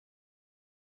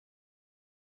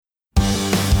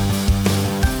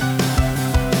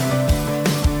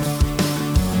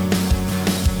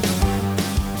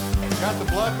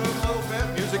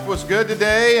good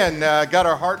today and got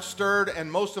our hearts stirred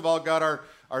and most of all got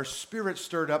our spirit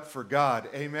stirred up for God.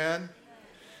 Amen?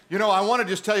 You know, I want to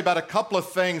just tell you about a couple of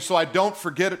things so I don't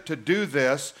forget to do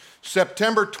this.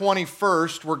 September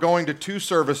 21st, we're going to two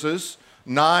services,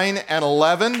 9 and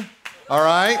 11. All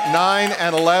right, 9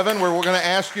 and 11, where we're going to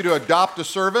ask you to adopt a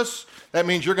service. That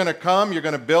means you're going to come, you're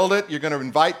going to build it, you're going to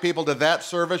invite people to that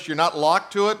service. You're not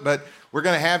locked to it, but we're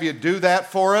going to have you do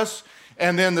that for us.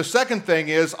 And then the second thing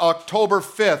is October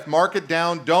 5th. Mark it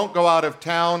down. Don't go out of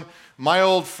town. My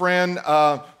old friend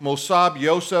Mossab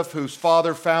Yosef, whose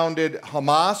father founded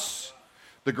Hamas,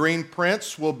 the Green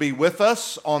Prince, will be with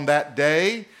us on that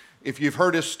day. If you've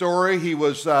heard his story, he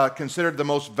was considered the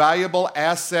most valuable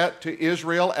asset to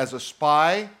Israel as a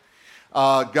spy.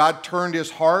 God turned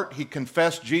his heart. He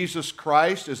confessed Jesus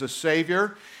Christ as a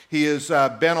Savior. He has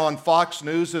been on Fox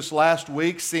News this last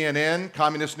week, CNN,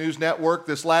 Communist News Network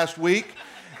this last week.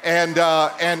 And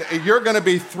you're going to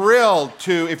be thrilled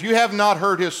to, if you have not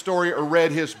heard his story or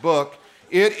read his book,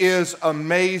 it is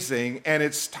amazing and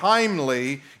it's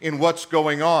timely in what's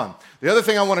going on. The other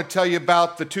thing I want to tell you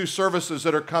about the two services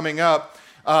that are coming up,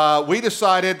 I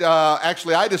decided,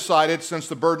 since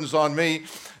the burden's on me,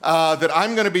 that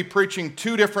I'm going to be preaching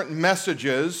two different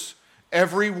messages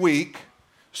every week.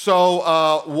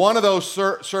 So one of those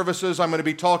services, I'm going to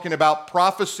be talking about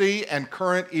prophecy and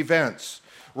current events.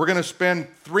 We're going to spend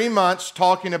 3 months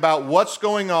talking about what's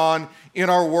going on in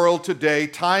our world today,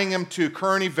 tying them to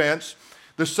current events.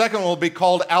 The second one will be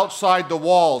called Outside the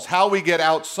Walls, how we get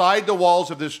outside the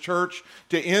walls of this church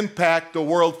to impact the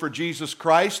world for Jesus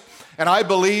Christ. And I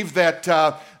believe that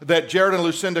Jared and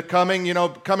Lucinda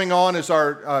coming on as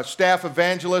our staff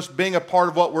evangelist, being a part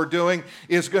of what we're doing,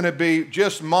 is going to be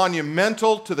just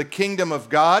monumental to the kingdom of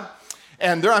God.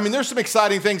 And there's some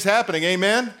exciting things happening,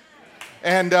 amen?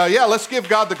 And let's give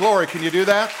God the glory. Can you do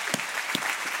that?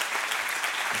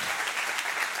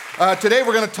 Today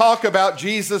we're going to talk about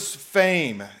Jesus'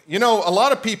 fame. You know, a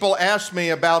lot of people ask me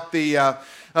about the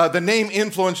name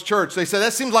Influence Church. They say,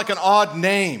 that seems like an odd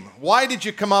name. Why did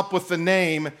you come up with the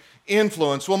name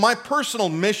Influence? Well, my personal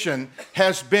mission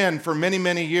has been for many,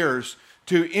 many years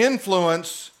to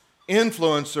influence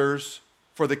influencers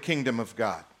for the kingdom of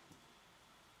God.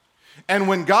 And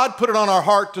when God put it on our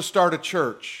heart to start a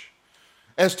church,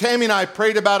 as Tammy and I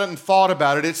prayed about it and thought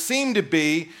about it, it seemed to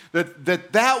be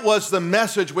that was the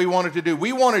message we wanted to do.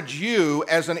 We wanted you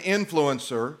as an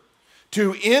influencer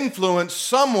to influence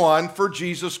someone for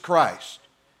Jesus Christ.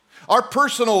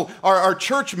 Our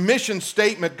church mission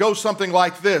statement goes something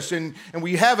like this, and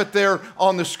we have it there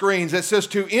on the screens. It says,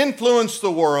 to influence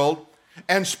the world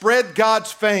and spread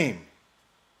God's fame,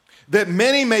 that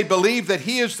many may believe that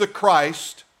He is the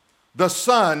Christ, the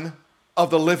Son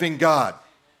of the living God.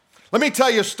 Let me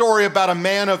tell you a story about a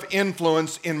man of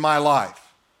influence in my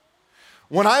life.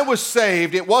 When I was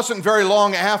saved, it wasn't very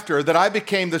long after that I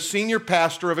became the senior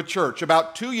pastor of a church.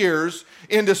 About 2 years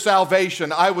into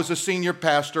salvation, I was a senior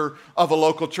pastor of a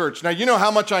local church. Now, you know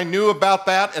how much I knew about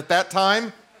that at that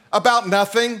time? About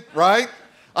nothing, right?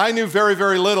 I knew very,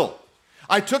 very little.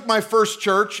 I took my first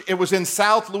church. It was in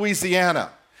South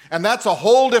Louisiana. And that's a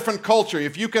whole different culture.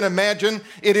 If you can imagine,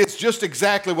 it is just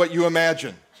exactly what you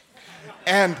imagine.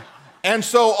 And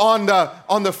so on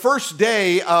the first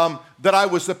day that I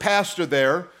was the pastor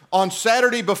there, on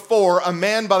Saturday before, a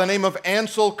man by the name of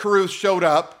Ansel Caruth showed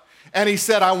up, and he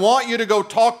said, I want you to go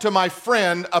talk to my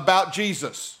friend about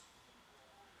Jesus.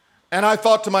 And I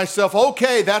thought to myself,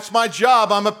 okay, that's my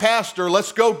job. I'm a pastor.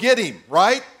 Let's go get him,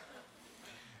 right?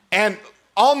 And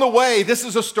on the way, this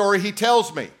is a story he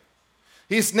tells me.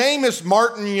 His name is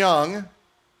Martin Young,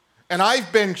 and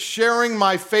I've been sharing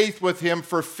my faith with him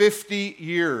for 50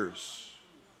 years.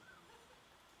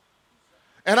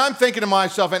 And I'm thinking to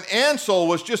myself, and Ansel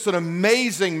was just an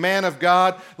amazing man of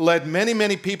God, led many,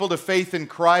 many people to faith in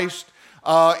Christ.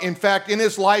 In fact, in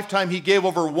his lifetime, he gave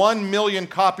over 1 million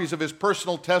copies of his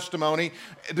personal testimony.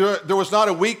 There was not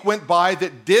a week went by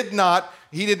that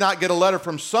he did not get a letter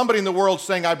from somebody in the world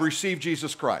saying, I've received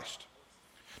Jesus Christ.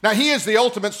 Now, he is the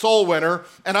ultimate soul winner,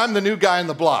 and I'm the new guy on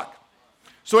the block.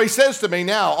 So he says to me,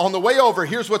 now, on the way over,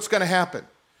 here's what's going to happen.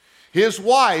 His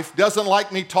wife doesn't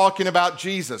like me talking about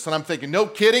Jesus. And I'm thinking, no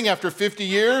kidding, after 50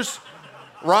 years,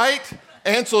 right?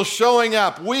 Ansel's showing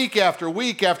up week after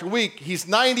week after week. He's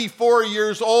 94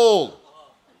 years old.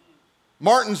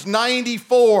 Martin's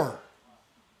 94.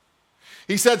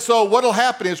 He said, so what'll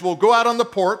happen is we'll go out on the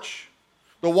porch.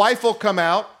 The wife will come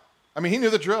out. He knew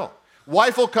the drill.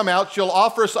 Wife will come out. She'll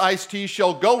offer us iced tea.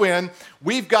 She'll go in.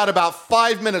 We've got about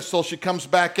 5 minutes till she comes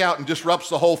back out and disrupts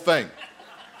the whole thing.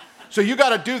 So you got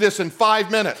to do this in 5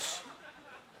 minutes.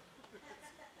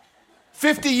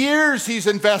 50 years he's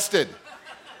invested.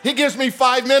 He gives me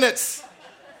 5 minutes,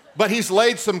 but he's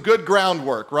laid some good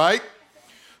groundwork, right?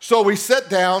 So we sit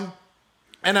down,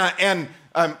 and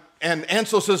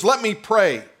Ansel says, let me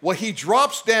pray. Well, he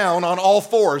drops down on all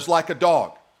fours like a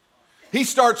dog. He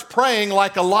starts praying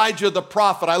like Elijah the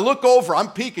prophet. I look over, I'm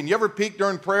peeking. You ever peek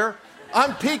during prayer?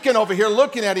 I'm peeking over here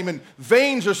looking at him, and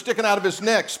veins are sticking out of his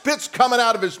neck, spit's coming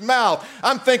out of his mouth.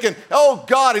 I'm thinking, oh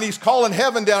God, and he's calling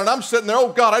heaven down, and I'm sitting there, oh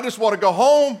God, I just want to go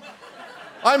home.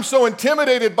 I'm so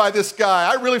intimidated by this guy.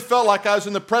 I really felt like I was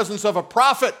in the presence of a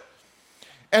prophet.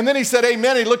 And then he said,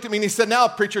 amen. He looked at me and he said, now,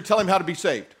 preacher, tell him how to be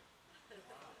saved.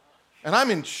 And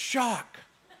I'm in shock.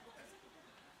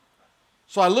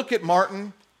 So I look at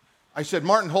Martin. I said,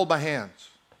 Martin, hold my hands.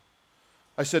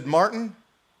 I said, Martin,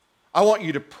 I want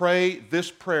you to pray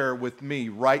this prayer with me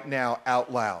right now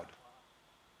out loud.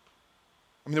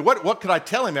 I mean, what could I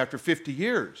tell him after 50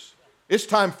 years? It's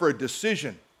time for a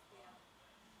decision.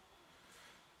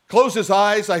 Closed his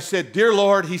eyes. I said, dear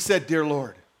Lord. He said, dear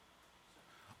Lord,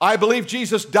 I believe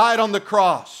Jesus died on the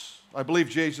cross. I believe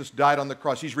Jesus died on the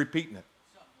cross. He's repeating it.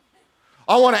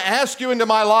 I want to ask you into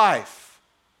my life.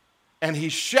 And he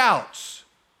shouts,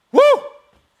 woo!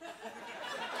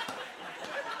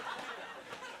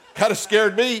 Kind of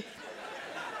scared me.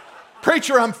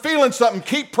 Preacher, I'm feeling something.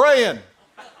 Keep praying.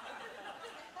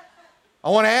 I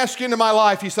want to ask you into my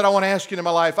life. He said, I want to ask you into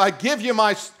my life. I give you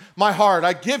my heart.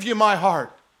 I give you my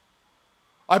heart.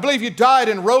 I believe you died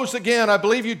and rose again. I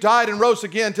believe you died and rose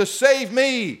again to save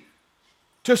me.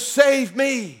 To save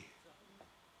me.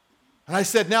 And I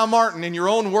said, now, Martin, in your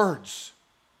own words,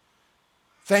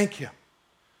 thank you.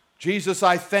 Jesus,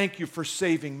 I thank you for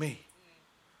saving me.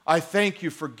 I thank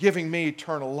you for giving me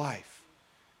eternal life.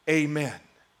 Amen.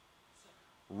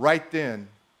 Right then,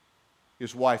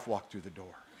 his wife walked through the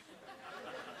door.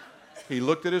 He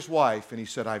looked at his wife and he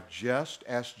said, I've just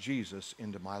asked Jesus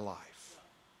into my life.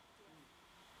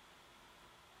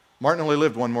 Martin only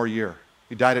lived one more year.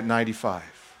 He died at 95.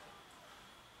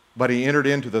 But he entered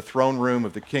into the throne room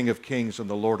of the King of Kings and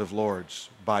the Lord of Lords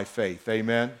by faith.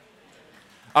 Amen?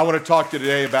 I want to talk to you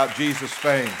today about Jesus'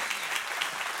 fame.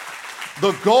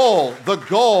 The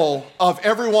goal of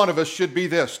every one of us should be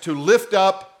this, to lift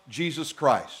up Jesus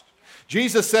Christ.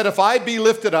 Jesus said, if I be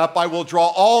lifted up, I will draw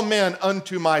all men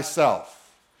unto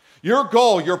myself. Your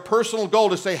goal, your personal goal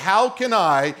to say, how can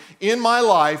I, in my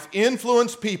life,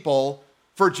 influence people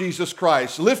for Jesus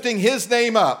Christ, lifting his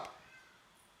name up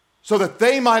so that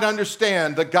they might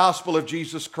understand the gospel of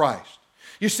Jesus Christ.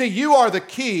 You see, you are the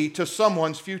key to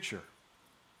someone's future.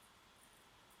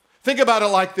 Think about it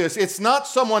like this. It's not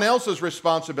someone else's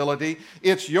responsibility.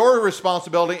 It's your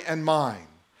responsibility and mine.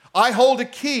 I hold a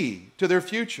key to their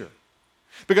future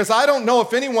because I don't know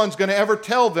if anyone's going to ever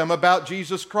tell them about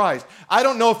Jesus Christ. I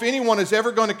don't know if anyone is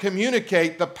ever going to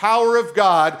communicate the power of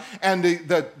God and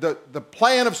the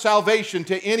plan of salvation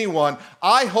to anyone.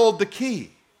 I hold the key.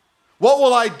 What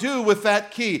will I do with that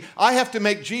key? I have to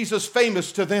make Jesus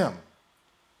famous to them.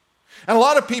 And a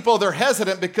lot of people, they're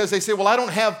hesitant because they say, well, I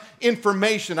don't have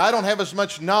information. I don't have as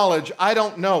much knowledge. I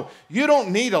don't know. You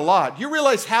don't need a lot. You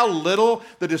realize how little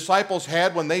the disciples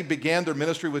had when they began their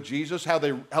ministry with Jesus, how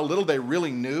little they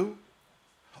really knew?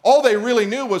 All they really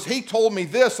knew was, he told me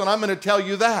this, and I'm going to tell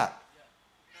you that.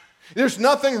 There's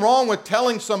nothing wrong with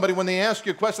telling somebody when they ask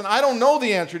you a question, I don't know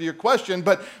the answer to your question,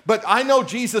 but I know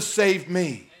Jesus saved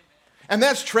me. And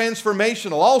that's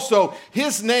transformational. Also,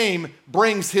 his name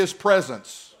brings his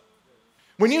presence.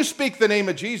 When you speak the name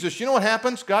of Jesus, you know what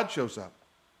happens? God shows up.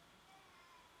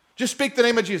 Just speak the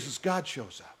name of Jesus, God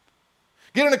shows up.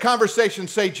 Get in a conversation,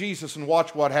 say Jesus, and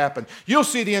watch what happens. You'll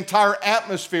see the entire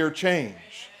atmosphere change.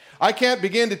 I can't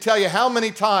begin to tell you how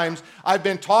many times I've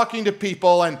been talking to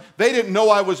people and they didn't know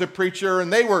I was a preacher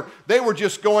and they were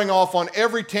just going off on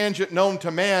every tangent known to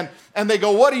man. And they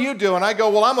go, what do you do? And I go,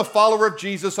 well, I'm a follower of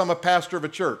Jesus. I'm a pastor of a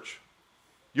church.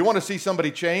 You want to see somebody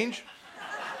change?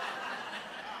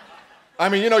 I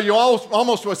mean, you know, you almost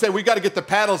want to say, we got to get the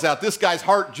paddles out. This guy's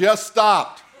heart just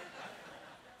stopped.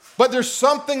 But there's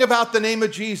something about the name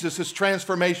of Jesus that's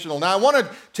transformational. Now, I want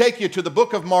to take you to the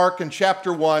book of Mark in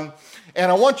chapter 1,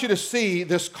 and I want you to see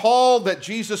this call that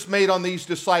Jesus made on these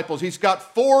disciples. He's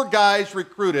got 4 guys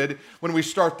recruited when we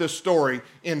start this story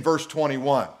in verse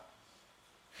 21.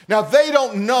 Now, they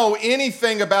don't know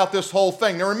anything about this whole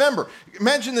thing. Now, remember,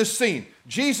 imagine this scene.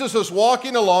 Jesus is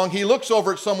walking along. He looks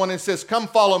over at someone and says, come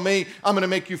follow me. I'm going to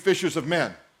make you fishers of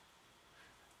men.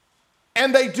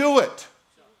 And they do it.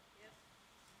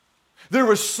 There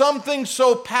was something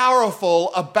so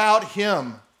powerful about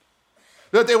him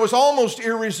that it was almost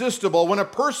irresistible. When a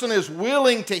person is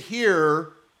willing to hear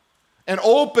and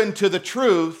open to the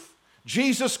truth,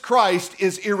 Jesus Christ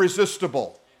is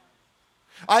irresistible.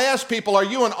 I ask people, are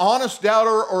you an honest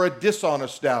doubter or a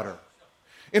dishonest doubter?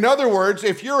 In other words,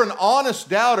 if you're an honest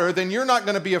doubter, then you're not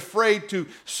going to be afraid to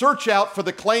search out for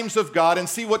the claims of God and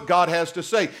see what God has to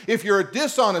say. If you're a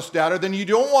dishonest doubter, then you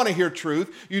don't want to hear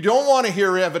truth, you don't want to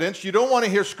hear evidence, you don't want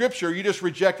to hear Scripture, you just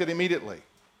reject it immediately.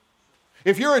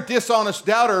 If you're a dishonest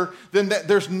doubter, then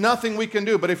there's nothing we can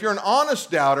do. But if you're an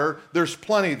honest doubter, there's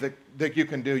plenty that you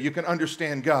can do. You can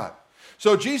understand God.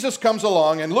 So Jesus comes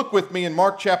along, and look with me in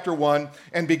Mark chapter 1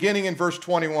 and beginning in verse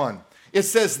 21. It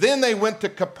says, then they went to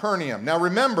Capernaum. Now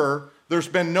remember, there's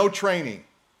been no training.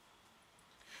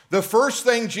 The first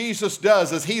thing Jesus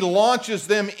does is he launches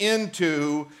them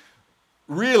into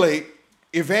really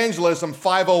evangelism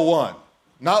 501,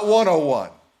 not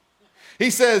 101. He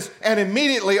says, and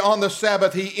immediately on the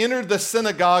Sabbath, he entered the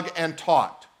synagogue and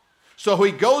taught. So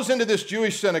he goes into this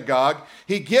Jewish synagogue.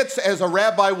 He gets, as a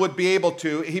rabbi would be able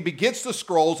to, he gets the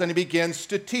scrolls and he begins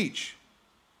to teach.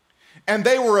 And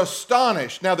they were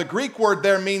astonished. Now, the Greek word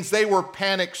there means they were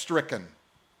panic-stricken.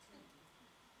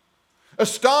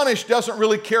 Astonished doesn't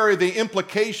really carry the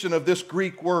implication of this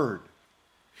Greek word.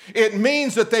 It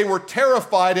means that they were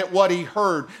terrified at what he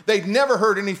heard. They'd never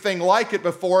heard anything like it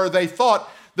before. They thought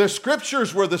the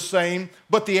Scriptures were the same,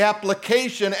 but the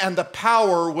application and the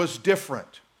power was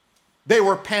different. They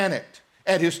were panicked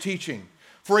at his teaching.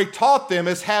 For he taught them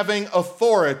as having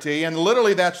authority, and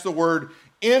literally that's the word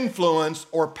influence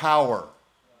or power.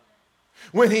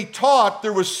 When he taught,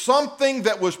 there was something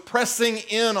that was pressing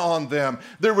in on them.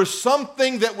 There was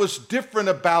something that was different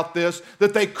about this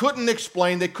that they couldn't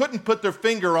explain, they couldn't put their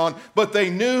finger on, but they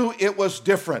knew it was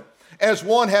different as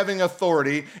one having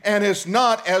authority and as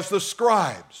not as the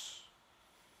scribes.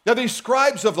 Now, these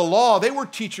scribes of the law, they were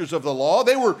teachers of the law.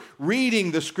 They were reading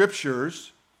the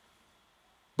Scriptures,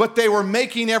 but they were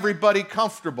making everybody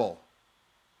comfortable.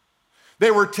 They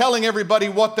were telling everybody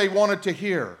what they wanted to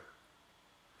hear.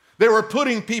 They were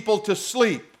putting people to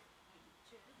sleep.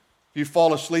 If you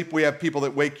fall asleep, we have people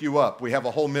that wake you up. We have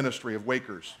a whole ministry of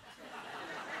wakers.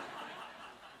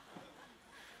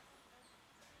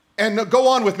 And go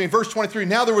on with me, verse 23.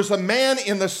 Now there was a man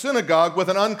in the synagogue with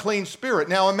an unclean spirit.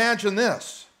 Now imagine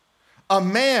this. A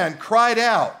man cried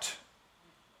out.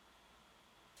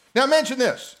 Now imagine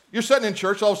this. You're sitting in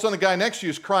church, all of a sudden the guy next to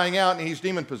you is crying out and he's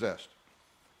demon-possessed.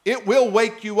 It will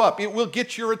wake you up. It will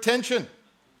get your attention.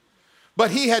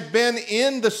 But he had been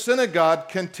in the synagogue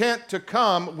content to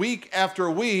come week after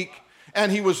week,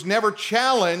 and he was never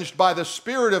challenged by the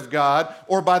Spirit of God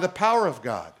or by the power of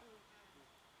God.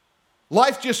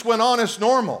 Life just went on as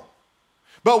normal.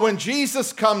 But when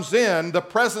Jesus comes in, the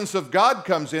presence of God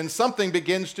comes in, something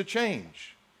begins to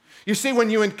change. You see,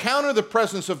 when you encounter the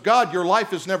presence of God, your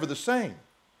life is never the same.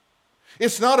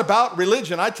 It's not about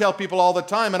religion. I tell people all the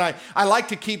time, and I like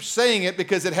to keep saying it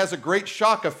because it has a great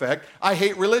shock effect. I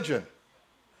hate religion,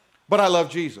 but I love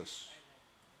Jesus.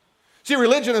 See,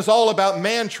 religion is all about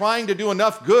man trying to do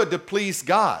enough good to please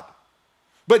God.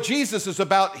 But Jesus is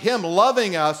about him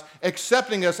loving us,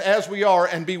 accepting us as we are,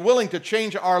 and be willing to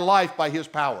change our life by his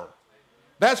power.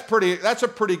 That's a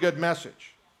pretty good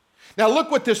message. Now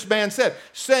look what this man said,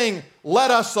 saying,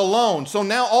 let us alone. So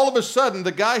now all of a sudden,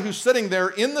 the guy who's sitting there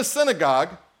in the synagogue,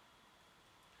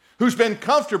 who's been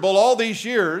comfortable all these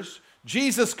years,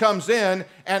 Jesus comes in,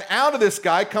 and out of this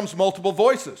guy comes multiple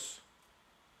voices.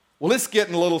 Well, it's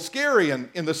getting a little scary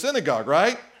in the synagogue,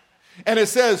 right? And it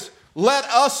says, let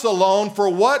us alone, for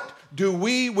what do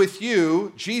we with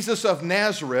you, Jesus of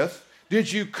Nazareth?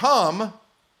 Did you come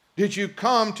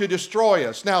to destroy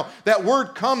us? Now, that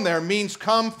word come there means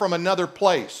come from another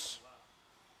place.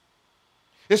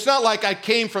 It's not like I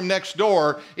came from next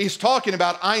door. He's talking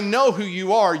about, I know who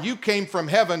you are. You came from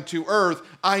heaven to earth.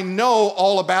 I know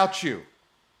all about you.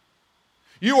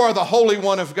 You are the Holy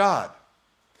One of God.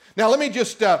 Now, let me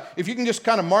just, if you can just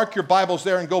kind of mark your Bibles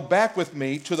there and go back with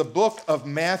me to the book of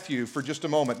Matthew for just a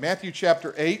moment. Matthew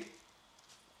chapter 8.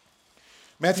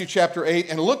 Matthew chapter 8,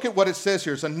 and look at what it says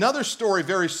here. It's another story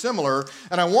very similar,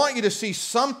 and I want you to see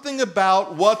something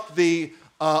about what the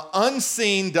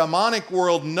unseen demonic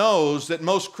world knows that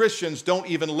most Christians don't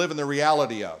even live in the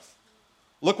reality of.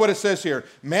 Look what it says here.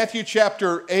 Matthew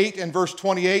chapter 8 and verse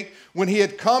 28, when he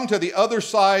had come to the other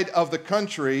side of the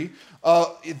country,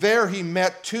 there he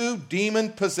met two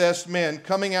demon-possessed men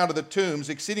coming out of the tombs,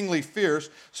 exceedingly fierce,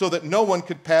 so that no one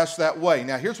could pass that way.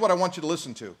 Now here's what I want you to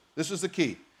listen to. This is the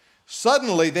key.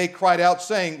 Suddenly they cried out,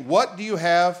 saying, what do you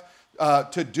have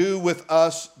to do with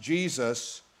us,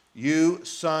 Jesus, you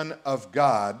Son of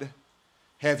God?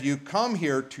 Have you come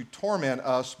here to torment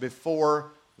us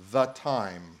before the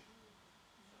time?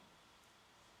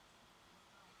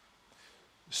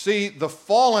 See, the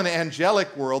fallen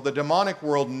angelic world, the demonic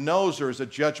world, knows there is a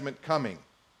judgment coming.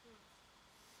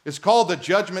 It's called the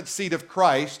judgment seat of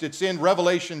Christ. It's in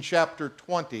Revelation chapter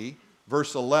 20,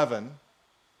 verse 11.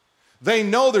 They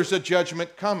know there's a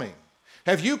judgment coming.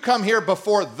 Have you come here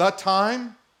before the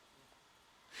time?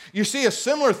 You see a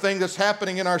similar thing that's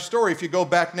happening in our story. If you go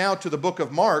back now to the book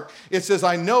of Mark, it says,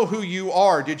 I know who you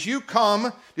are. Did you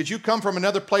come from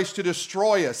another place to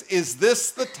destroy us? Is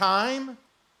this the time?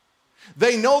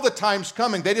 They know the time's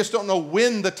coming. They just don't know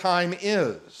when the time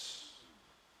is.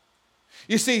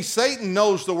 You see, Satan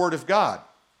knows the Word of God.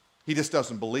 He just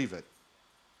doesn't believe it.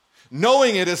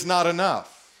 Knowing it is not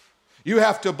enough. You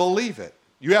have to believe it.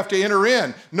 You have to enter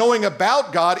in. Knowing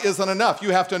about God isn't enough.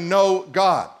 You have to know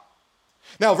God.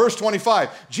 Now, verse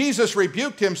 25, Jesus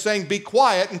rebuked him, saying, be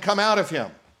quiet and come out of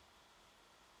him.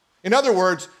 In other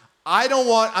words, I'm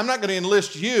not going to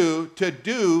enlist you to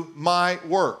do my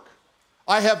work.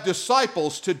 I have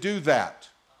disciples to do that.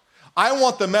 I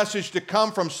want the message to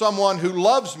come from someone who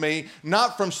loves me,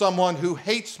 not from someone who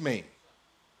hates me.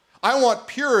 I want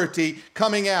purity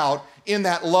coming out in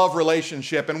that love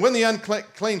relationship. And when the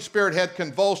unclean spirit had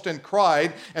convulsed and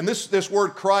cried, and this word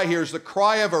cry here is the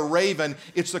cry of a raven,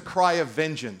 it's the cry of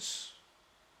vengeance.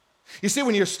 You see,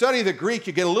 when you study the Greek,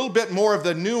 you get a little bit more of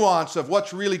the nuance of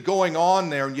what's really going on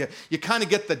there, and you kind of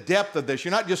get the depth of this.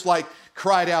 You're not just like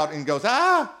cried out and goes,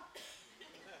 ah!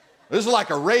 This is like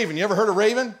a raven. You ever heard a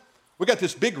raven? We got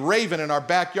this big raven in our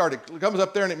backyard. It comes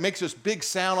up there and it makes this big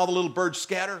sound, all the little birds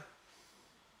scatter.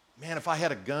 Man, if I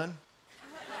had a gun.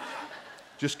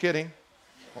 Just kidding.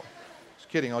 Just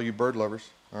kidding, all you bird lovers,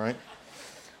 all right?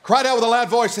 Cried out with a loud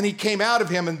voice, and he came out of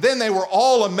him, and then they were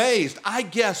all amazed. I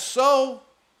guess so.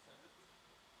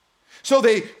 So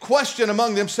they questioned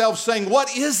among themselves, saying,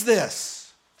 what is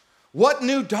this? What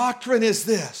new doctrine is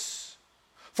this?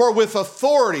 For with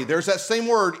authority, there's that same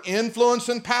word, influence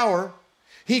and power,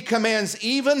 he commands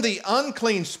even the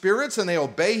unclean spirits, and they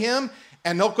obey him.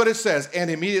 And look what it says,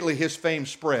 and immediately his fame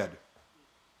spread.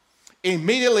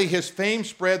 Immediately his fame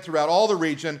spread throughout all the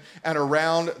region and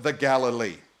around the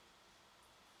Galilee.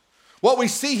 What we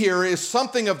see here is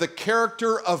something of the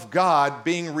character of God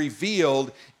being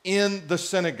revealed in the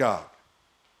synagogue.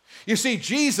 You see,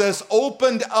 Jesus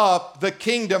opened up the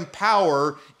kingdom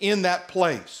power in that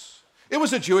place. It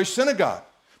was a Jewish synagogue.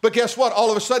 But guess what?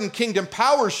 All of a sudden, kingdom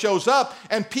power shows up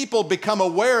and people become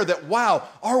aware that, wow,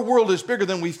 our world is bigger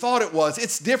than we thought it was.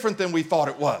 It's different than we thought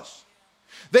it was.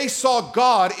 They saw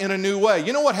God in a new way.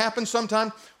 You know what happens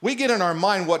sometimes? We get in our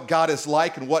mind what God is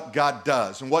like and what God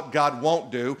does and what God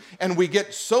won't do, and we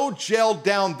get so gelled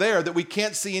down there that we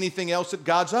can't see anything else that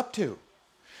God's up to.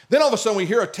 Then all of a sudden we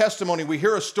hear a testimony, we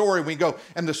hear a story, we go,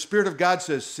 and the Spirit of God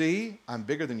says, see, I'm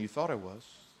bigger than you thought I was.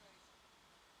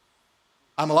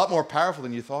 I'm a lot more powerful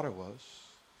than you thought I was.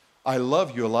 I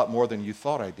love you a lot more than you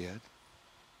thought I did.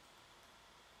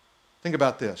 Think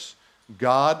about this.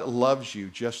 God loves you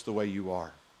just the way you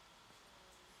are.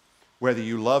 Whether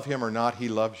you love him or not, he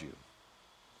loves you.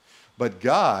 But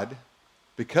God,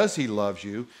 because he loves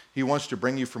you, he wants to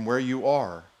bring you from where you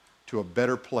are to a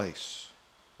better place,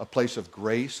 a place of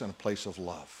grace and a place of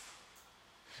love.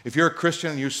 If you're a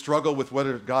Christian and you struggle with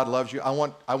whether God loves you, I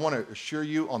want to assure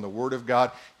you on the Word of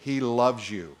God, he loves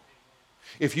you.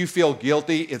 If you feel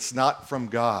guilty, it's not from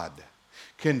God.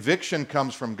 Conviction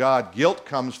comes from God. Guilt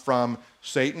comes from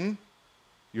Satan,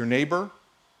 your neighbor,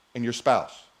 and your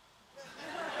spouse.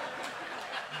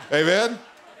 Amen?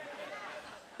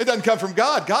 It doesn't come from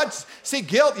God. See,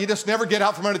 guilt, you just never get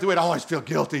out from under it. I always feel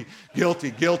guilty,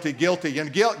 guilty, guilty, guilty.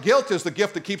 And guilt is the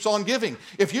gift that keeps on giving.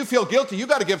 If you feel guilty, you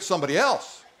got to give to somebody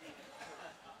else.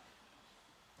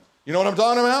 You know what I'm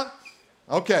talking about?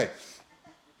 Okay.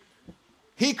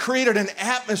 He created an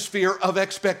atmosphere of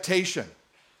expectation.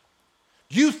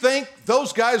 You think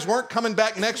those guys weren't coming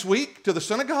back next week to the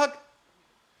synagogue?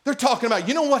 They're talking about,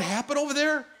 you know what happened over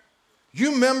there?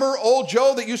 You remember old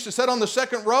Joe that used to sit on the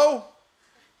second row?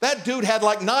 That dude had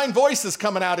like 9 voices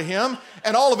coming out of him,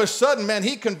 and all of a sudden, man,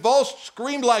 he convulsed,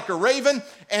 screamed like a raven,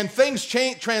 and things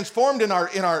transformed in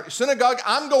our synagogue.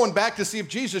 I'm going back to see if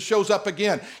Jesus shows up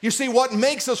again. You see, what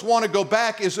makes us want to go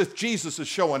back is if Jesus is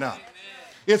showing up. Amen.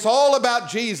 It's all about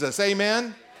Jesus,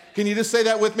 amen? Can you just say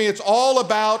that with me? It's all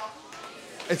about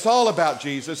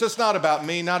Jesus. It's not about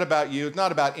me, not about you, it's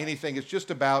not about anything. It's just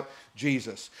about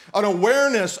Jesus. An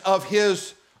awareness of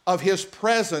his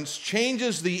presence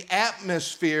changes the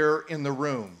atmosphere in the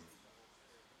room.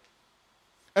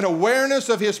 An awareness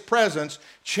of his presence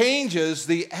changes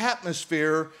the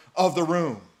atmosphere of the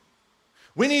room.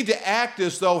 We need to act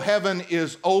as though heaven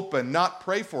is open, not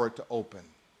pray for it to open.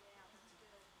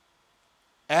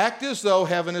 Act as though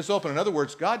heaven is open. In other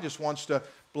words, God just wants to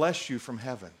bless you from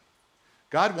heaven.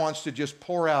 God wants to just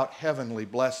pour out heavenly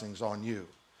blessings on you.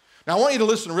 Now, I want you to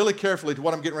listen really carefully to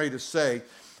what I'm getting ready to say,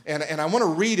 and I want to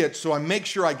read it so I make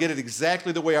sure I get it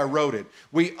exactly the way I wrote it.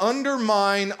 We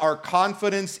undermine our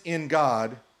confidence in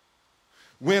God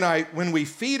when we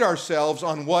feed ourselves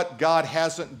on what God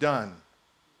hasn't done.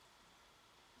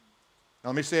 Now,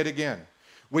 let me say it again.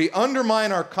 We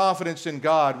undermine our confidence in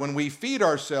God when we feed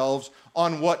ourselves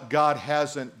on what God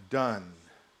hasn't done.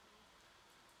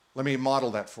 Let me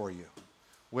model that for you.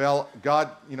 Well, God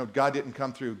didn't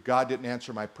come through. God didn't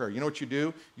answer my prayer. You know what you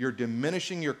do? You're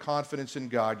diminishing your confidence in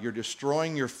God. You're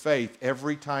destroying your faith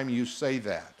every time you say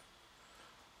that.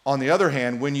 On the other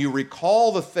hand, when you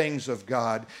recall the things of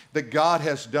God that God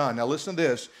has done, now listen to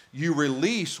this, you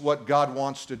release what God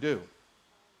wants to do.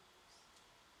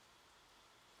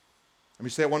 Let me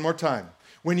say it one more time.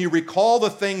 When you recall the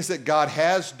things that God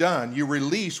has done, you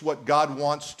release what God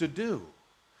wants to do.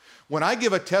 When I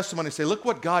give a testimony and say, look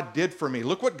what God did for me,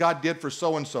 look what God did for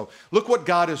so-and-so, look what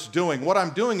God is doing, what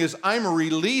I'm doing is I'm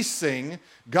releasing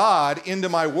God into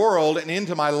my world and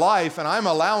into my life, and I'm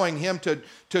allowing Him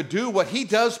to do what He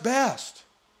does best.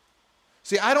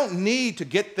 See, I don't need to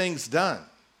get things done.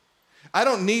 I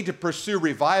don't need to pursue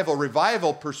revival.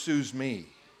 Revival pursues me.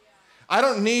 I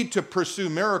don't need to pursue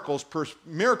miracles.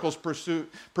 Miracles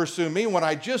pursue me when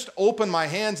I just open my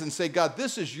hands and say, God,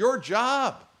 this is your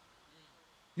job.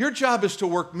 Your job is to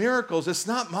work miracles. It's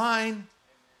not mine.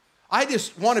 I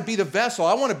just want to be the vessel.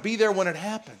 I want to be there when it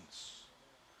happens.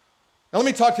 Now let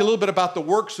me talk to you a little bit about the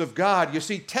works of God. You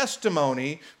see,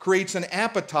 testimony creates an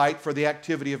appetite for the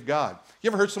activity of God. You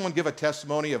ever heard someone give a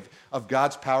testimony of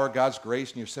God's power, God's grace,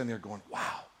 and you're sitting there going,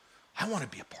 wow, I want to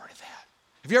be a part of that.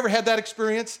 Have you ever had that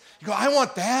experience? You go, I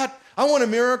want that. I want a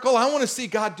miracle. I want to see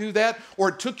God do that. Or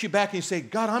it took you back and you say,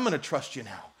 God, I'm going to trust you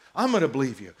now. I'm going to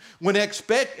believe you. When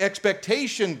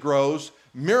expectation grows,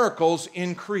 miracles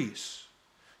increase.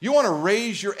 You want to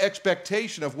raise your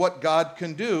expectation of what God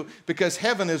can do because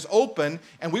heaven is open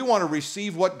and we want to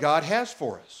receive what God has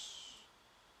for us.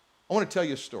 I want to tell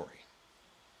you a story.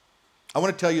 I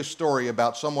want to tell you a story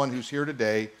about someone who's here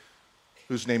today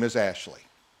whose name is Ashley.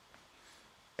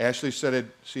 Ashley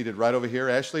seated right over here.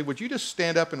 Ashley, would you just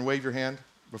stand up and wave your hand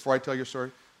before I tell your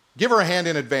story? Give her a hand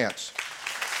in advance.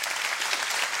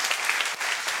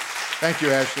 Thank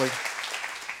you, Ashley.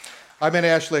 I met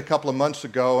Ashley a couple of months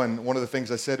ago, and one of the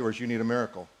things I said to her is, you need a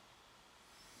miracle.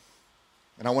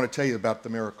 And I want to tell you about the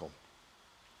miracle.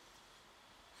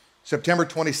 September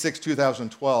 26,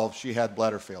 2012, she had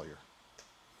bladder failure.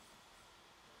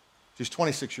 She's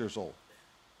 26 years old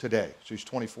today. She was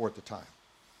 24 at the time.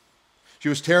 She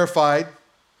was terrified.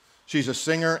 She's a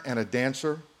singer and a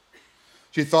dancer.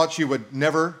 She thought she would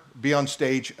never be on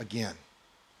stage again,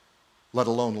 let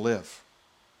alone live.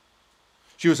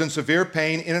 She was in severe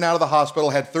pain, in and out of the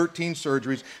hospital, had 13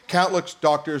 surgeries, countless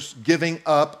doctors giving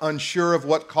up, unsure of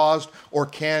what caused or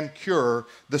can cure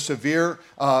the severe,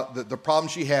 the problem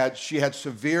she had. She had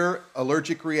severe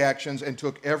allergic reactions and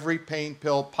took every pain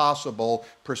pill possible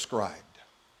prescribed.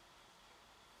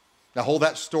 Now hold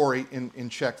that story in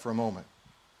check for a moment.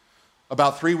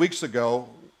 About 3 weeks ago,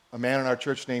 a man in our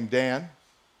church named Dan,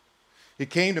 he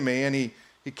came to me and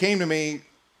he came to me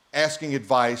asking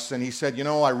advice, and he said, you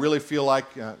know, I really feel like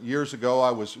years ago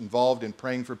I was involved in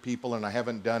praying for people and I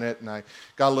haven't done it, and I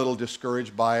got a little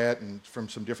discouraged by it and from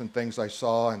some different things I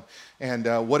saw, and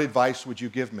what advice would you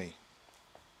give me?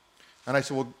 And I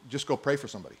said, well, just go pray for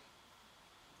somebody.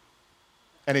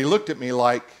 And he looked at me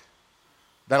like,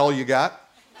 that all you got?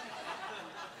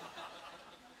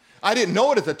 I didn't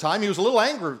know it at the time. He was a little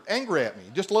angry at me,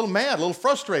 just a little mad, a little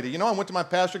frustrated. You know, I went to my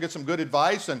pastor to get some good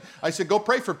advice, and I said, go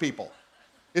pray for people.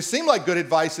 It seemed like good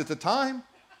advice at the time.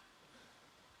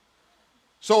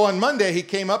 So on Monday, he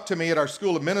came up to me at our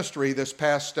school of ministry this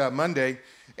past Monday,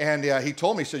 and he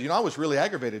told me, he said, you know, I was really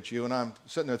aggravated at you. And I'm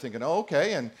sitting there thinking, oh,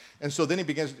 okay. And so then he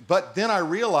begins, but then I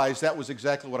realized that was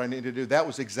exactly what I needed to do. That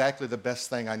was exactly the best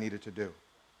thing I needed to do.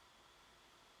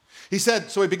 He said,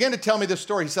 so he began to tell me this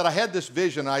story. He said, I had this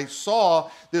vision. I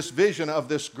saw this vision of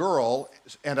this girl,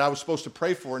 and I was supposed to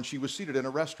pray for her, and she was seated in a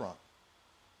restaurant.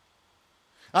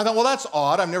 I thought, well, that's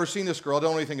odd. I've never seen this girl. I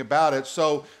don't know anything about it.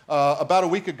 So about a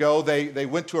week ago, they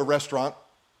went to a restaurant,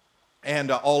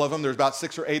 and all of them, there's about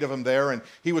 6 or 8 of them there, and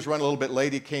he was running a little bit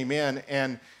late. He came in,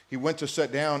 and he went to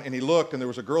sit down, and he looked, and there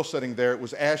was a girl sitting there. It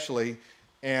was Ashley,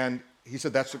 and he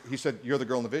said, you're the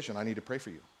girl in the vision. I need to pray for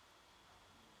you.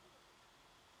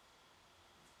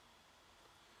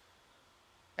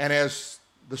 And as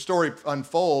the story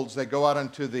unfolds, they go out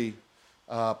into the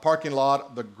parking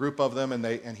lot, the group of them,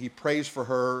 and he prays for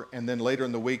her. And then later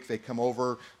in the week, they come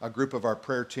over, a group of our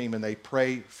prayer team, and they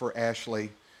pray for Ashley.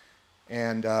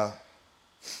 And let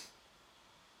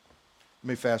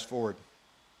me fast forward.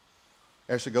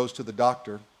 Ashley goes to the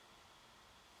doctor,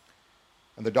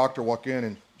 and the doctor walked in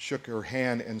and shook her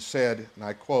hand and said, and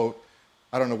I quote,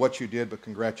 "I don't know what you did, but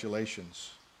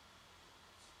congratulations.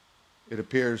 It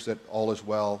appears that all is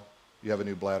well. You have a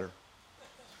new bladder."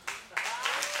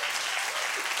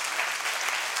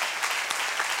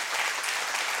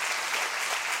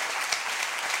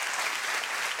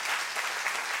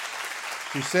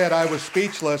 She said, "I was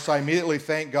speechless. I immediately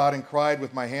thanked God and cried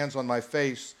with my hands on my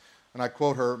face." And I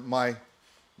quote her, my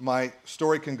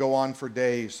story can go on for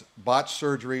days. Botched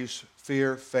surgeries,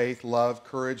 fear, faith, love,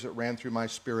 courage that ran through my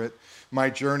spirit.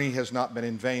 My journey has not been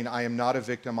in vain. I am not a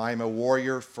victim. I am a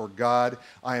warrior for God.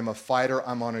 I am a fighter.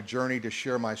 I'm on a journey to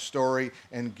share my story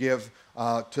and give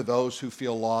to those who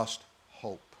feel lost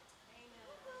hope.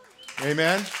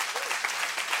 Amen. Amen.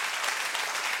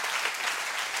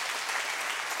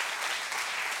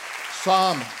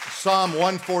 Psalm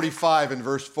 145 and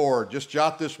verse 4. Just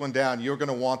jot this one down. You're going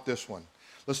to want this one.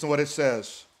 Listen to what it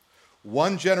says.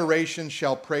 "One generation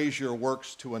shall praise your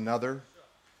works to another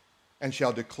and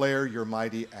shall declare your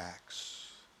mighty acts."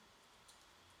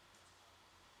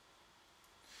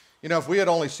 You know, if we had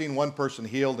only seen one person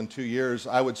healed in 2 years,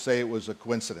 I would say it was a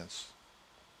coincidence.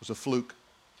 It was a fluke.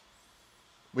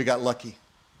 We got lucky.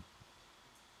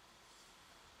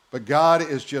 But God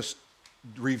is just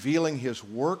revealing his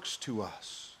works to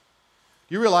us.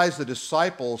 You realize the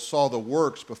disciples saw the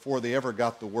works before they ever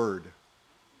got the word.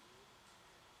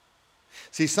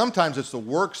 See, sometimes it's the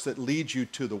works that lead you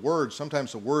to the word,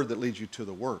 sometimes the word that leads you to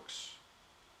the works.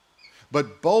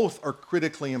 But both are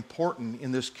critically important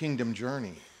in this kingdom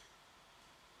journey.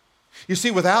 You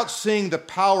see, without seeing the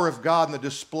power of God and the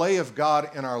display of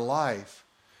God in our life,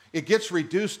 it gets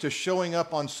reduced to showing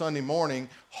up on Sunday morning,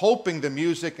 hoping the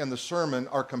music and the sermon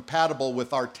are compatible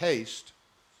with our taste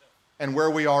and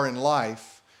where we are in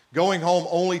life, going home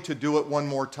only to do it one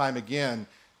more time again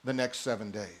the next 7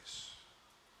 days.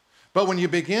 But when you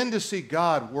begin to see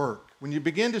God work, when you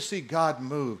begin to see God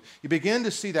move, you begin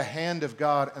to see the hand of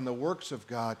God and the works of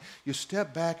God, you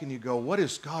step back and you go, what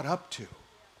is God up to?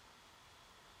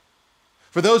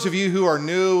 For those of you who are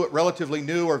new, relatively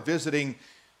new, or visiting,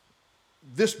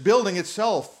 this building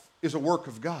itself is a work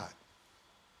of God.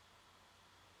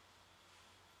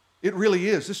 It really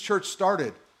is. This church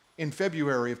started in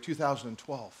February of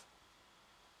 2012.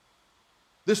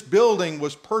 This building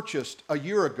was purchased a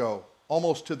year ago,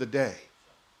 almost to the day.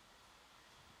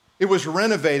 It was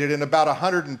renovated in about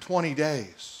 120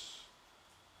 days.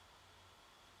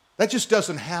 That just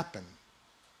doesn't happen.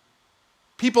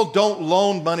 People don't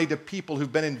loan money to people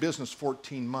who've been in business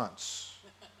 14 months.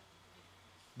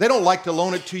 They don't like to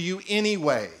loan it to you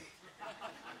anyway.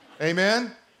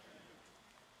 Amen?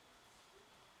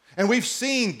 And we've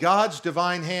seen God's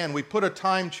divine hand. We put a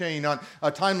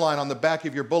timeline on the back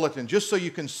of your bulletin just so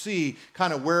you can see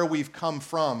kind of where we've come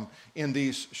from in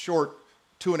these short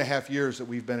 2.5 years that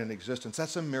we've been in existence.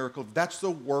 That's a miracle. That's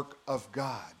the work of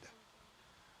God.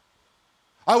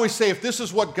 I always say, if this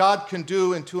is what God can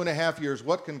do in 2.5 years,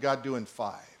 what can God do in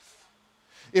 5?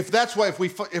 If that's why,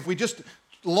 if we just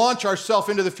launch ourselves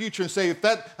into the future and say,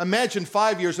 imagine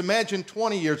 5 years, imagine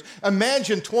 20 years,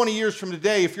 imagine 20 years from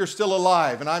today if you're still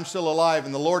alive and I'm still alive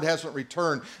and the Lord hasn't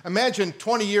returned. Imagine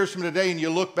 20 years from today and you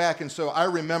look back and say, I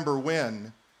remember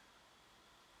when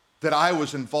that I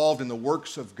was involved in the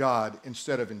works of God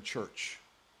instead of in church.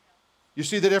 You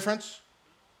see the difference?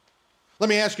 Let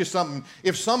me ask you something.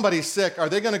 If somebody's sick, are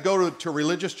they going to go to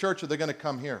religious church or are they going to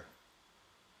come here?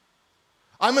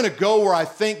 I'm going to go where I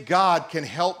think God can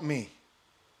help me.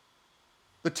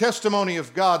 The testimony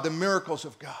of God, the miracles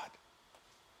of God.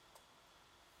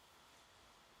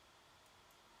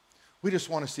 We just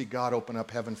want to see God open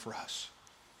up heaven for us.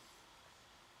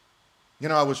 You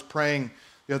know, I was praying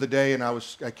the other day and I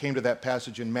came to that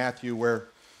passage in Matthew where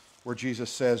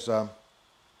Jesus says,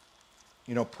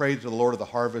 pray to the Lord of the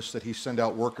harvest that he send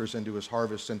out workers into his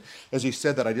harvest. And as he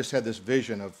said that, I just had this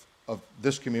vision of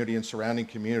this community and surrounding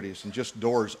communities and just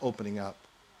doors opening up.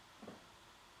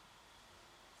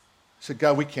 I said,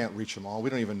 God, we can't reach them all. We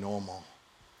don't even know them all.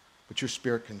 But your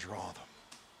Spirit can draw them.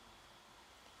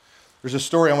 There's a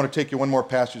story. I want to take you one more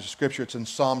passage of Scripture. It's in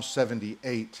Psalm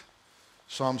 78.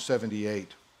 Psalm 78.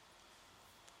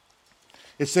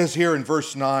 It says here in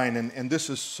verse 9, and this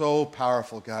is so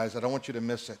powerful, guys. I don't want you to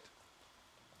miss it.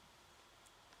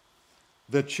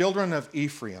 The children of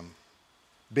Ephraim,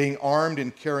 being armed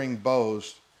and carrying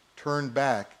bows, turned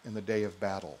back in the day of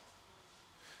battle.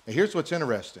 Now here's what's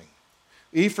interesting.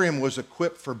 Ephraim was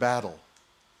equipped for battle.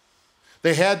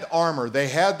 They had armor, they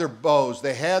had their bows,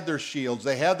 they had their shields,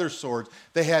 they had their swords,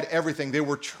 they had everything. They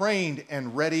were trained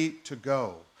and ready to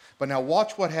go. But now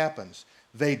watch what happens.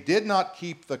 They did not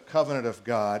keep the covenant of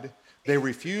God. They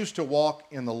refused to walk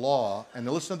in the law, and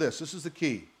listen to this, this is the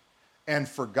key, and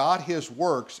forgot his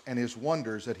works and his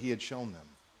wonders that he had shown them.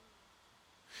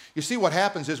 You see, what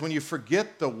happens is when you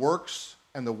forget the works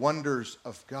and the wonders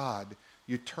of God,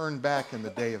 you turn back in the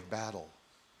day of battle.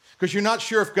 Because you're not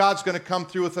sure if God's going to come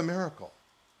through with a miracle.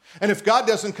 And if God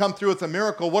doesn't come through with a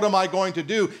miracle, what am I going to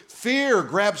do? Fear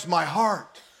grabs my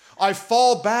heart. I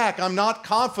fall back. I'm not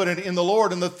confident in the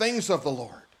Lord and the things of the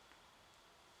Lord.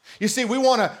 You see, we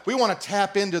want to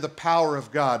tap into the power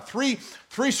of God. Three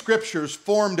scriptures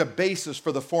formed a basis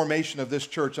for the formation of this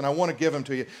church, and I want to give them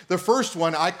to you. The first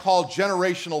one I call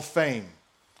generational fame.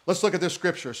 Let's look at this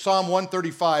scripture, Psalm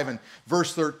 135 and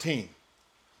verse 13.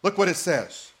 Look what it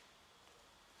says.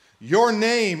 Your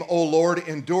name, O Lord,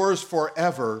 endures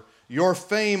forever. Your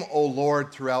fame, O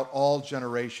Lord, throughout all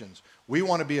generations. We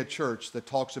want to be a church that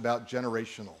talks about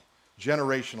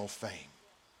generational fame.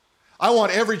 I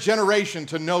want every generation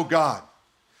to know God.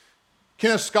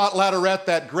 Kenneth Scott Latourette,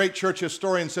 that great church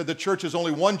historian, said the church is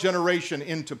only one generation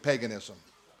into paganism.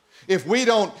 If we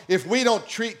don't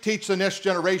teach the next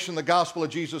generation the gospel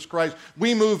of Jesus Christ,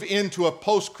 we move into a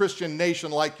post-Christian nation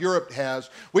like Europe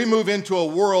has. We move into a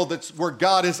world where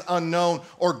God is unknown,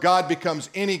 or God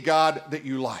becomes any God that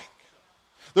you like.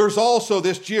 There's also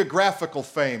this geographical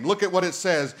fame. Look at what it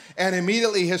says. And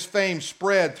immediately his fame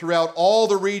spread throughout all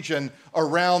the region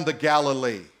around the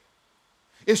Galilee.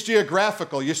 It's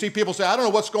geographical. You see people say, I don't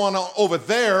know what's going on over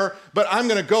there, but I'm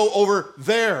going to go over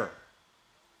there.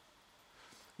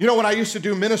 You know, when I used to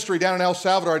do ministry down in El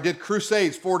Salvador, I did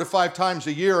crusades 4 to 5 times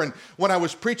a year. And when I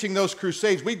was preaching those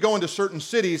crusades, we'd go into certain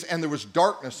cities and there was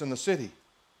darkness in the city.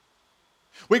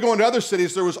 We'd go into other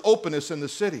cities, there was openness in the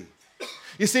city.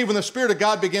 You see, when the Spirit of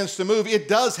God begins to move, it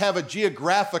does have a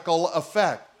geographical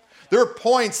effect. There are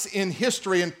points in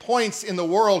history and points in the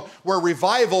world where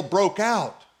revival broke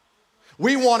out.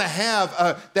 We want to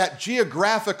have that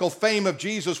geographical fame of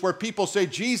Jesus where people say,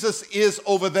 Jesus is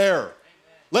over there.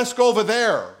 Let's go over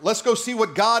there. Let's go see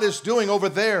what God is doing over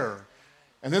there.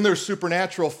 And then there's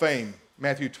supernatural fame,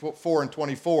 Matthew 4 and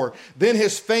 24. Then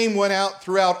his fame went out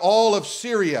throughout all of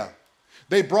Syria.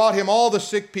 They brought him all the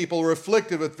sick people who were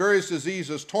afflicted with various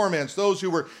diseases, torments, those who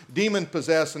were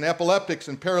demon-possessed and epileptics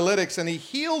and paralytics, and he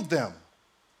healed them.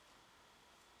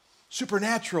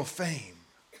 Supernatural fame.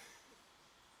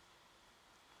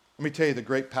 Let me tell you the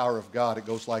great power of God. It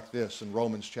goes like this in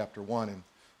Romans chapter 1 and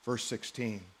verse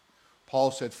 16.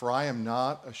 Paul said, for I am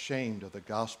not ashamed of the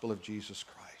gospel of Jesus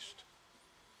Christ,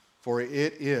 for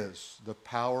it is the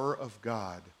power of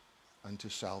God unto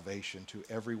salvation to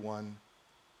everyone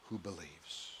who believes.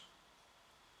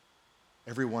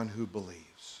 Everyone who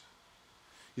believes.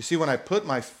 You see, when I put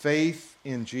my faith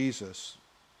in Jesus,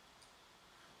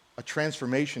 a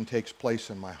transformation takes place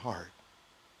in my heart.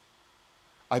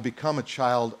 I become a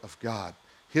child of God.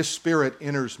 His Spirit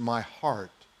enters my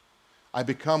heart. I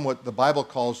become what the Bible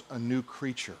calls a new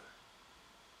creature.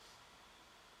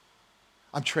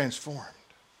 I'm transformed.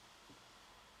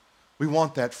 We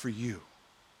want that for you.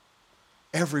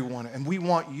 Everyone. And we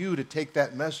want you to take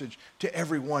that message to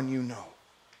everyone you know.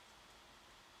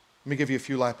 Let me give you a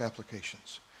few life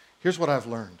applications. Here's what I've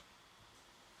learned.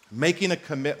 Making a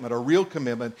commitment, a real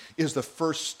commitment, is the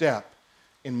first step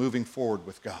in moving forward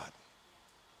with God.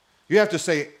 You have to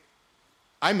say,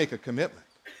 I make a commitment.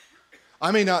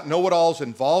 I may not know what all's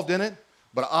involved in it,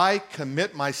 but I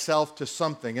commit myself to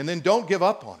something. And then don't give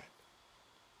up on it.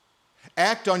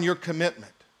 Act on your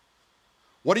commitment.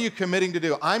 What are you committing to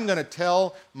do? I'm going to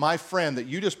tell my friend that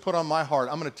you just put on my heart,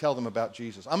 I'm going to tell them about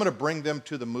Jesus. I'm going to bring them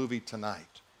to the movie tonight.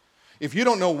 If you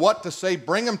don't know what to say,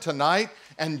 bring them tonight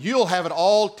and you'll have it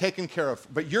all taken care of.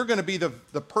 But you're going to be the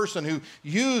person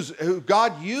who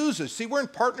God uses. See, we're in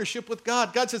partnership with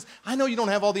God. God says, I know you don't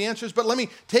have all the answers, but let me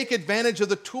take advantage of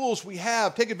the tools we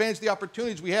have, take advantage of the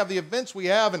opportunities we have, the events we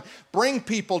have, and bring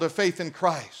people to faith in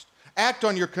Christ. Act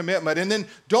on your commitment and then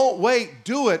don't wait.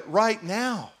 Do it right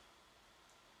now.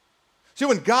 See,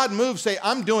 when God moves, say,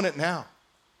 I'm doing it now.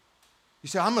 You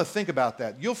say, I'm going to think about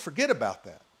that. You'll forget about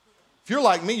that. If you're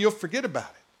like me, you'll forget about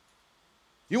it.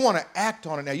 You want to act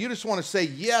on it now. You just want to say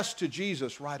yes to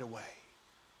Jesus right away.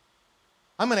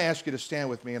 I'm going to ask you to stand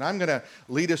with me, and I'm going to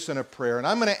lead us in a prayer. And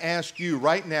I'm going to ask you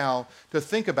right now to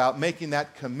think about making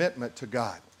that commitment to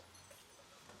God.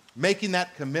 Making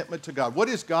that commitment to God. What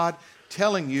is God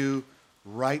telling you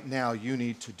right now you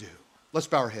need to do? Let's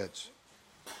bow our heads.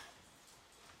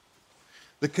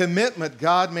 The commitment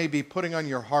God may be putting on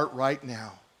your heart right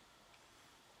now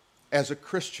as a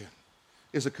Christian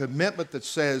is a commitment that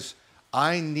says,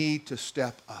 I need to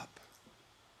step up.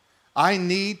 I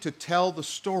need to tell the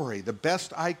story the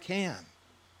best I can.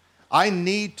 I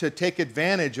need to take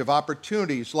advantage of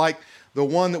opportunities like the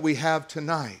one that we have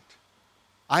tonight.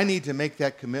 I need to make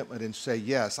that commitment and say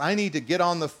yes. I need to get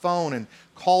on the phone and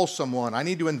call someone. I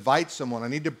need to invite someone. I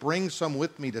need to bring some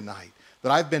with me tonight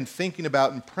that I've been thinking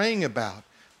about and praying about,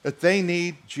 that they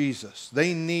need Jesus.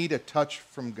 They need a touch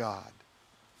from God.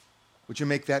 Would you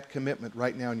make that commitment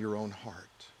right now in your own heart?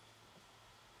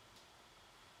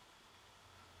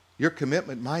 Your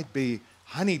commitment might be,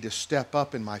 I need to step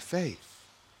up in my faith.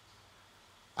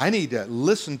 I need to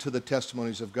listen to the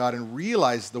testimonies of God and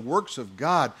realize the works of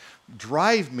God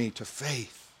drive me to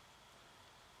faith.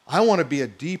 I want to be a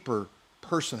deeper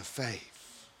person of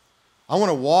faith. I want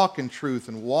to walk in truth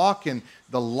and walk in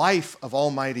the life of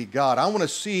Almighty God. I want to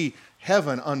see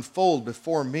heaven unfold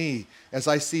before me as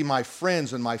I see my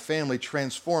friends and my family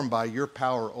transformed by your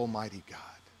power, Almighty God.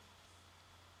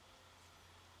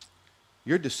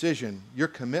 Your decision, your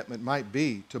commitment might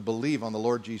be to believe on the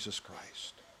Lord Jesus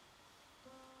Christ.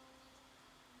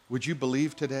 Would you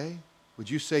believe today? Would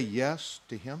you say yes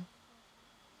to Him?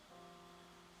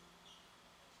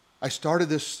 I started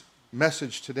this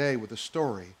message today with a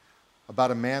story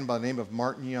about a man by the name of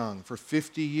Martin Young. For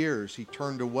 50 years, he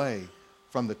turned away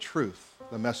from the truth,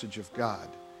 the message of God.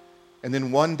 And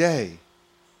then one day,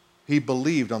 he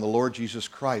believed on the Lord Jesus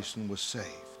Christ and was saved.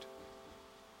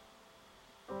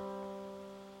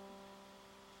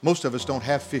 Most of us don't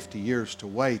have 50 years to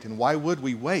wait, and why would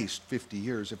we waste 50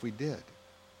 years if we did?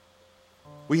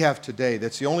 We have today.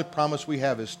 That's the only promise we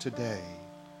have is today.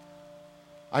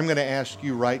 I'm going to ask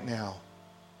you right now,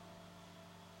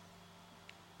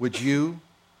 would you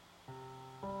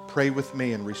pray with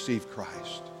me and receive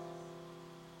Christ?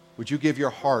 Would you give your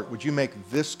heart, would you make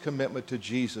this commitment to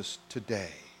Jesus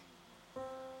today?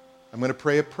 I'm going to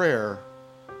pray a prayer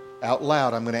out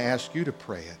loud. I'm going to ask you to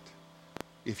pray it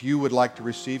if you would like to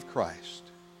receive Christ.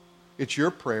 It's your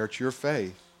prayer, it's your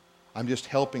faith. I'm just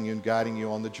helping you and guiding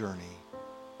you on the journey.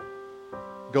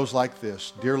 It goes like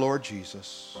this. Dear Lord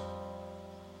Jesus,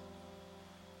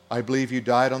 I believe you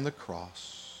died on the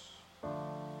cross.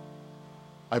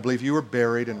 I believe you were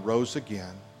buried and rose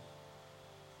again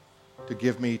to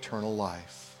give me eternal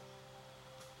life.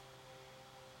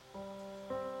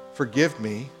 Forgive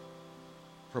me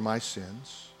for my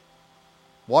sins.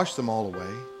 Wash them all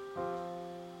away.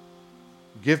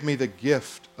 Give me the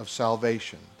gift of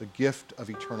salvation, the gift of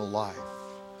eternal life.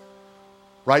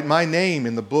 Write my name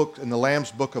in the book, in the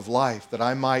Lamb's book of life, that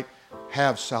I might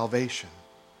have salvation.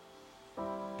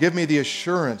 Give me the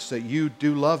assurance that you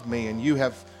do love me and you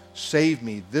have saved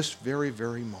me this very,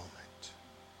 very moment.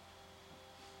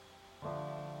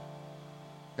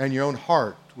 In your own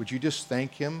heart, would you just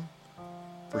thank Him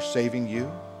for saving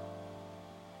you?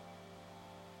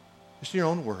 Just in your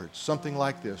own words, something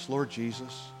like this. Lord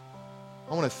Jesus,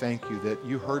 I want to thank you that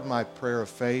you heard my prayer of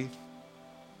faith.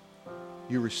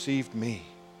 You received me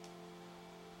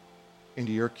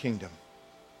into your kingdom.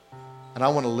 And I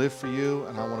want to live for you,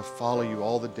 and I want to follow you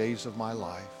all the days of my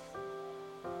life.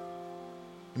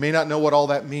 You may not know what all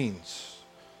that means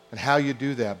and how you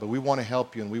do that, but we want to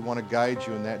help you, and we want to guide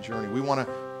you in that journey. We want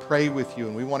to pray with you,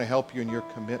 and we want to help you in your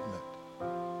commitment.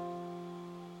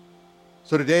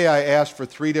 So today I asked for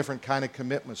 3 different kind of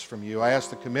commitments from you. I asked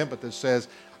the commitment that says,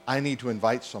 I need to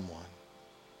invite someone.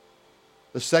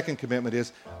 The second commitment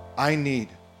is, I need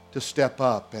to step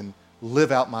up and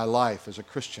live out my life as a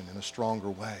Christian in a stronger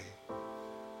way.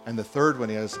 And the third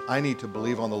one is, I need to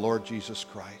believe on the Lord Jesus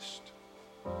Christ.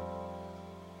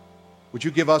 Would you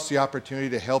give us the opportunity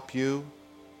to help you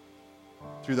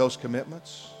through those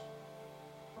commitments?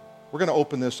 We're going to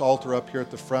open this altar up here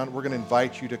at the front. We're going to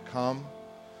invite you to come.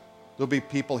 There'll be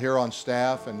people here on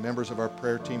staff and members of our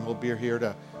prayer team who will be here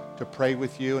to pray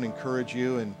with you and encourage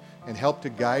you and help to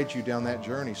guide you down that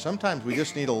journey. Sometimes we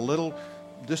just need a little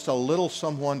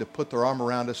someone to put their arm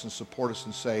around us and support us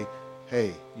and say,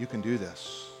 hey, you can do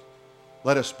this.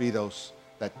 Let us be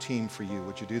that team for you.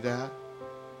 Would you do that?